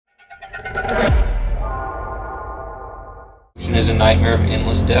ocean is a nightmare of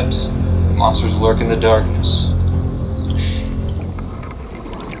endless depths. Monsters lurk in the darkness.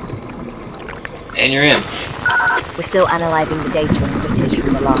 And you're in. We're still analysing the data and footage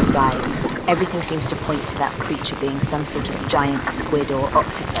from the last dive. Everything seems to point to that creature being some sort of giant squid or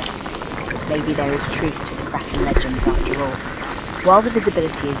octopus. Maybe there is truth to the Kraken legends after all. While the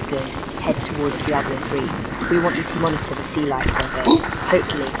visibility is good, head towards Diablo's Reef. We want you to monitor the sea life there.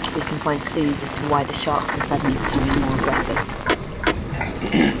 Hopefully, we can find clues as to why the sharks are suddenly becoming more aggressive.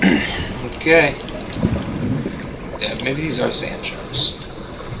 Okay. Yeah, maybe these are sand sharks.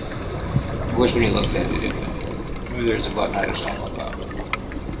 I wish when you looked at it, maybe there's a button I just don't know about.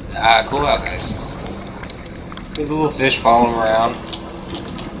 Ah, cool out, guys. Good little fish following them around.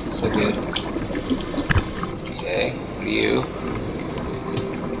 So good. Okay, what are you?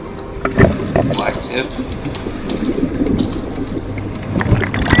 Black tip.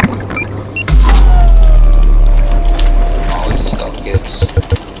 Always health kits.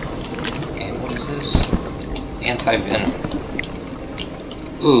 And what is this? Anti-venom.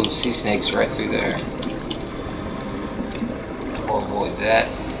 Ooh, sea snakes right through there. We'll avoid that.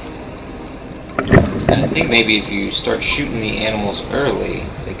 And I think maybe if you start shooting the animals early,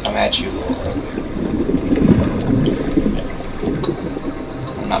 they come at you a little earlier.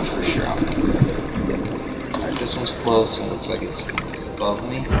 I'm not for sure on that. Alright, this one's close and looks like it's above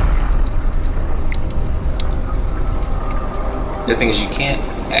me. The thing is you can't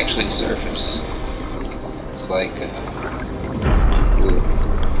actually surface. It's like, ooh.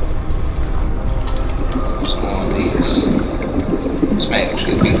 There's one of these. This may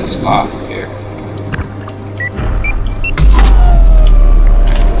actually be the spot here.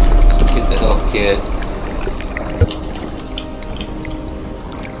 Let's get the health kit.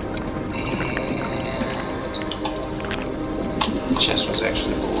 And the chest was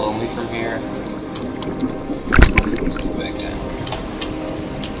actually below me from here. Go back down.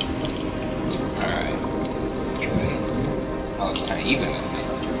 Alright. Oh, it's kind of even with me.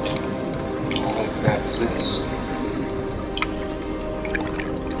 What the crap is this?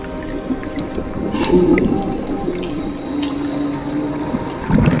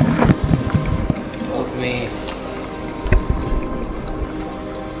 Love me.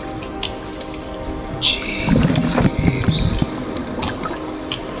 Jeez, these caves.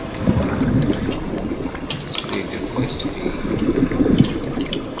 This would be a good place to be.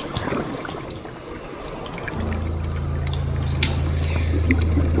 What's up there?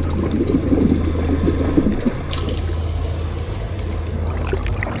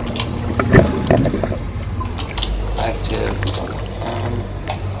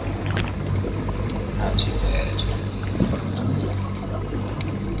 Not too bad.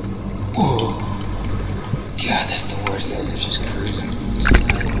 Ooh. God, that's the worst. Those are just cruising.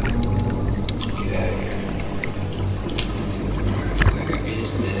 Get out of here. Alright, where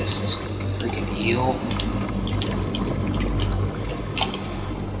is this? This freaking eel?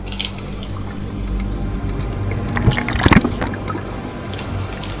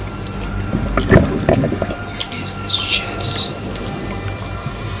 Where is this chest?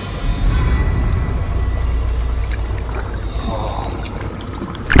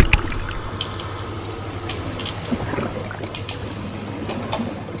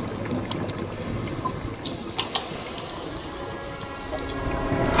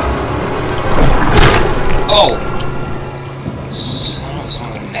 Oh! Son of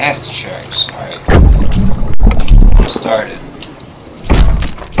some nasty sharks. Alright. I'm started.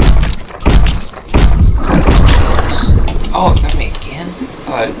 Oh, it got me again? I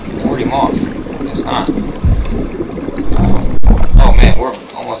thought I ward him off. Guess not. Oh man, we're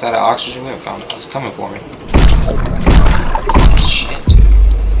almost out of oxygen. We haven't found it. It's coming for me. Shit, dude.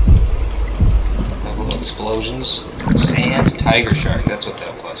 Little explosions. Sand tiger shark. That's what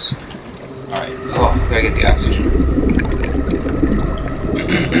that was. Alright, oh, gotta get the oxygen.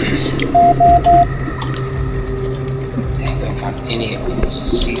 Dang, we haven't found any of them. There's a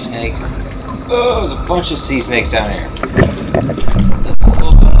sea snake. Oh, there's a bunch of sea snakes down here. What the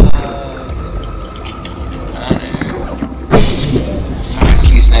fuck? Down here. Alright,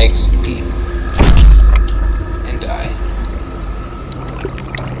 sea snakes. Eat. And die.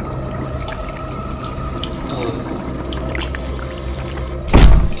 Oh.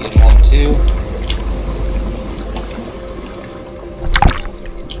 Get one too.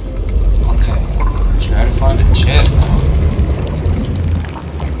 Okay. Try to find a chest now.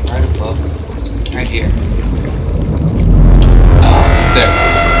 Right above. It's right here. Oh, it's up there.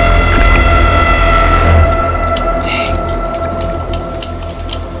 Dang.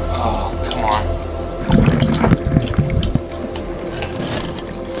 Oh, come on.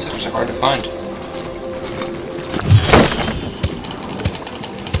 Such hard to find.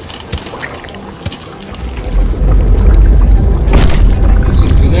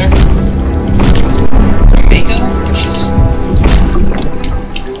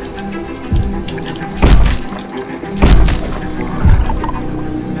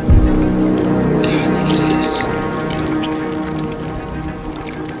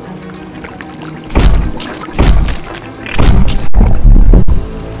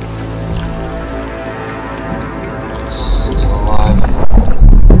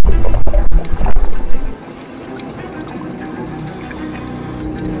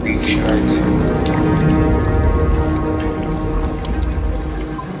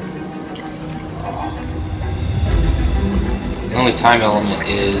 only time element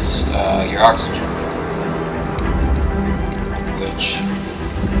is your oxygen, which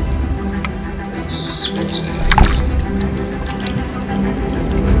is where's it at?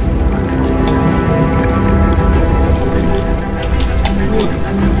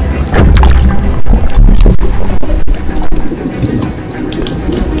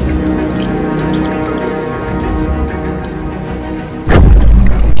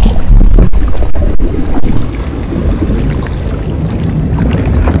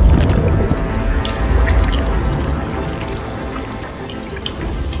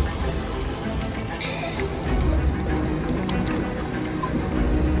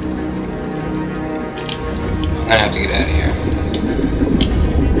 I'm gonna have to get out of here.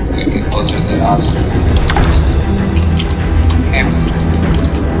 I'm gonna get closer to that oxygen. Damn.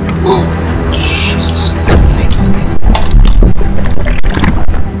 Ooh, Jesus. Thank you again.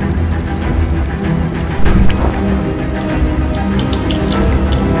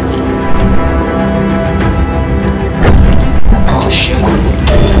 Oh shit.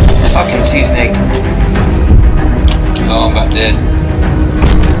 Fucking sea snake. Oh, I'm about dead.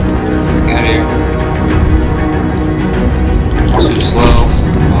 Get out of here. Too slow.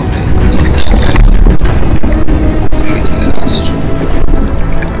 Okay, no way. Gotta get to that oxygen.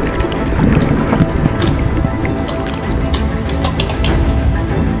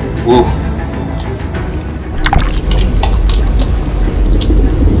 Woo.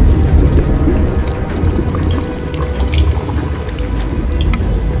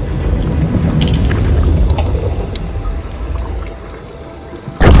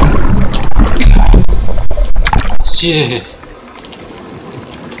 Shit.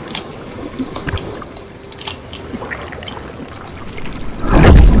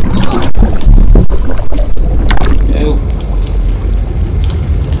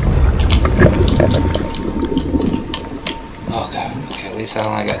 I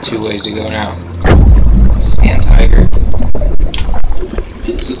only got 2 ways to go now. Sand tiger.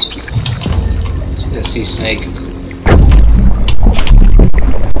 Missed. See the sea snake.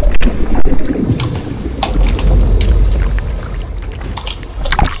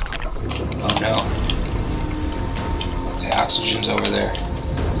 Oh no. Okay, oxygen's over there.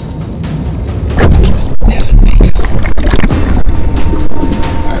 Heaven Mako.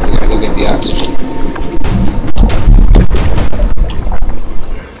 Alright, we gotta go get the oxygen.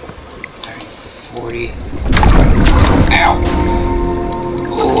 40. Ow!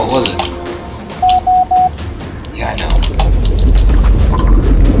 Oh, what was it? Yeah, I know.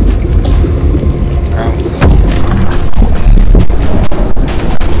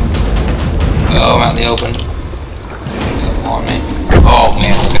 Oh, I'm out in the open. Come on, man. Oh,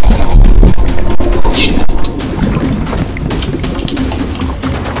 man, look at that. Oh, shit.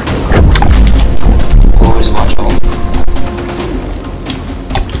 Always watch home.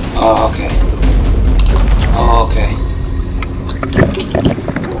 Oh, okay. Oh, okay.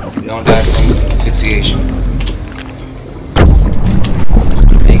 You don't die from asphyxiation.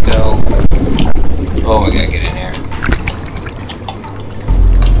 Mako. Oh, I gotta get in here.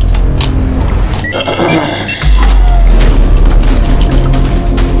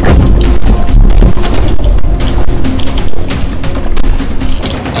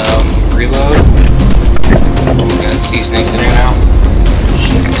 Reload. We got sea snakes in here now.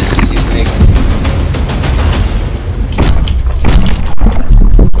 Shit, miss a sea snake.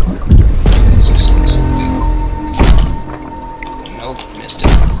 Nope, missed it.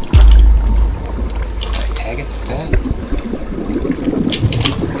 Did I tag it with that?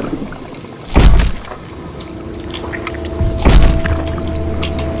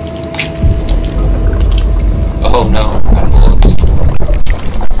 Oh no, out of bullets.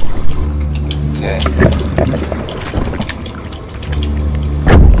 Okay.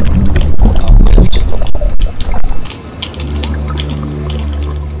 Uplift.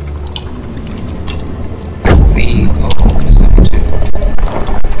 Oh, is that one too?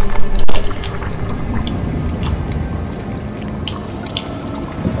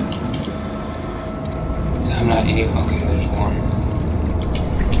 I'm not any. Okay, there's one.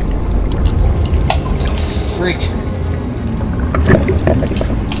 What the freak?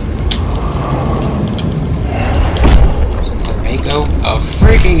 Mako? A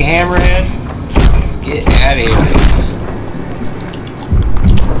freaking hammerhead? Get out of here.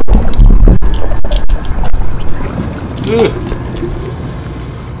 Ugh.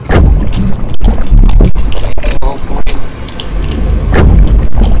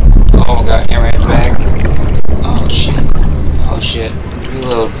 Oh god, hammerhead's back. Oh shit. Oh shit.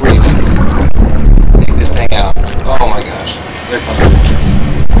 Reload, please. Take this thing out. Oh my gosh. They're coming.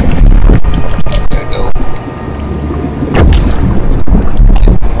 Gotta go.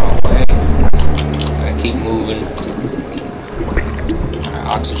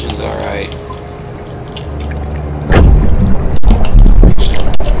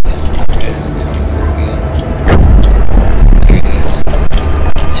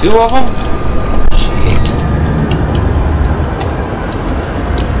 2 of them? Jeez.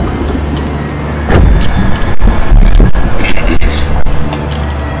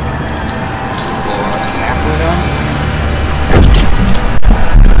 Halfway done?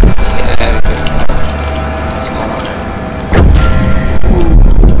 Get out of here. What's going on there?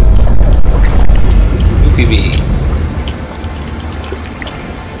 UPB.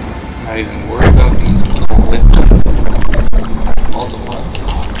 Not even worried about these little whipped multiple.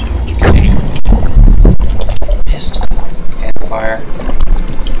 You get in here. Missed. And fire.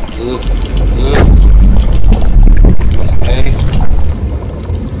 Ooh. Ooh. Okay.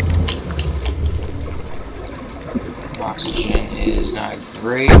 Oxygen is not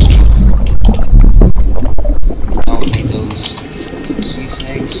great. Don't need those sea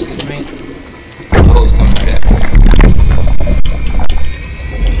snakes, excuse me. Oh, it's coming right at me.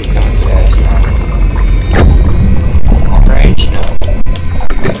 They're coming fast now. Long range? No.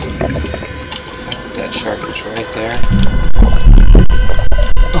 That shark is right there.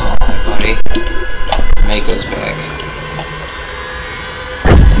 Oh, buddy. Mako's back.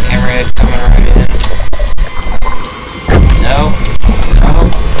 Hammerhead coming right in. No. No.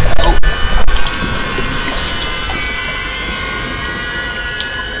 No.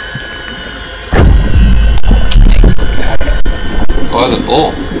 Oh, that's a bull.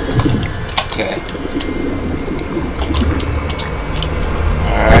 Okay.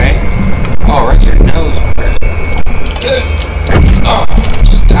 Alright. Oh, right in your nose. Oh,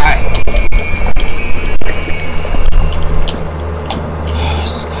 just die. Oh,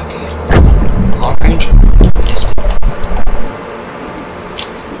 this is not good. Long range? Missed it.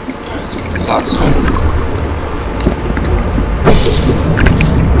 Alright, let's get this oxygen.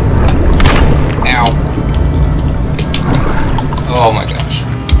 Ow. Oh my gosh.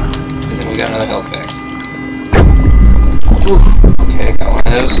 And then we got another health pack. Whew. Okay, got one of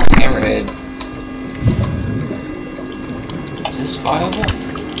those. Hammerhead. Is this viable? I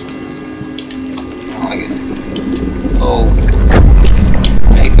don't like it. Oh.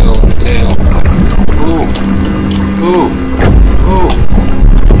 Mako in the tail. Ooh. Ooh. Ooh.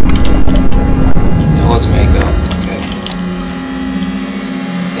 That was Mako. Okay.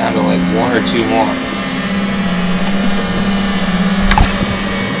 Down to like 1 or 2 more.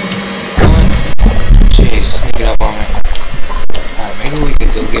 Jeez, sneaking up on me. Alright, maybe we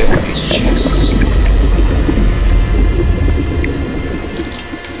could go get one of these chests.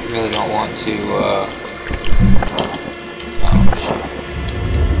 Really don't want to, oh shit.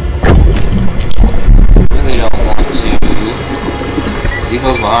 Really don't want to leave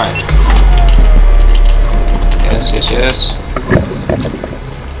those behind. Yes, yes, yes.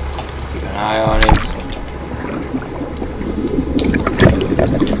 Keep an eye on him.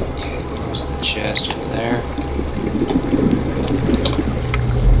 There's the chest over there.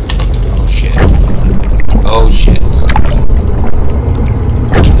 Oh shit. Oh shit.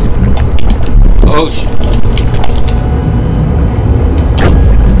 Oh shit.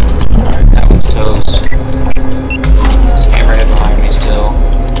 Alright, that one's toast. There's a hammerhead behind me still.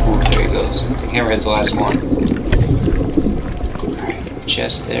 Ooh, there he goes. I think hammerhead's the last one. Alright,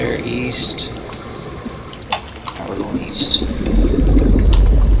 chest there, east. Now we're going east.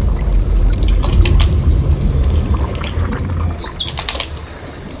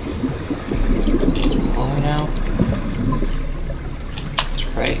 Now. It's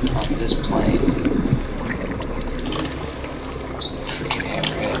right on this plane. There's the freaking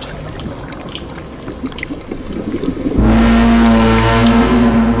hammerhead.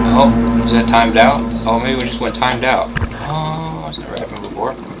 Oh, is that timed out? Oh, maybe we just went timed out. Oh, that's never happened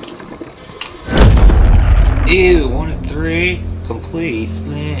before. Ew, 1 of 3. Complete.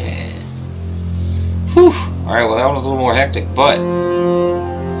 Yeah. Whew. Alright, well that one was a little more hectic, but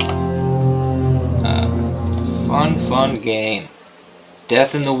fun game.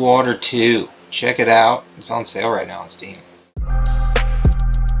 Death in the Water 2. Check it out. It's on sale right now on Steam.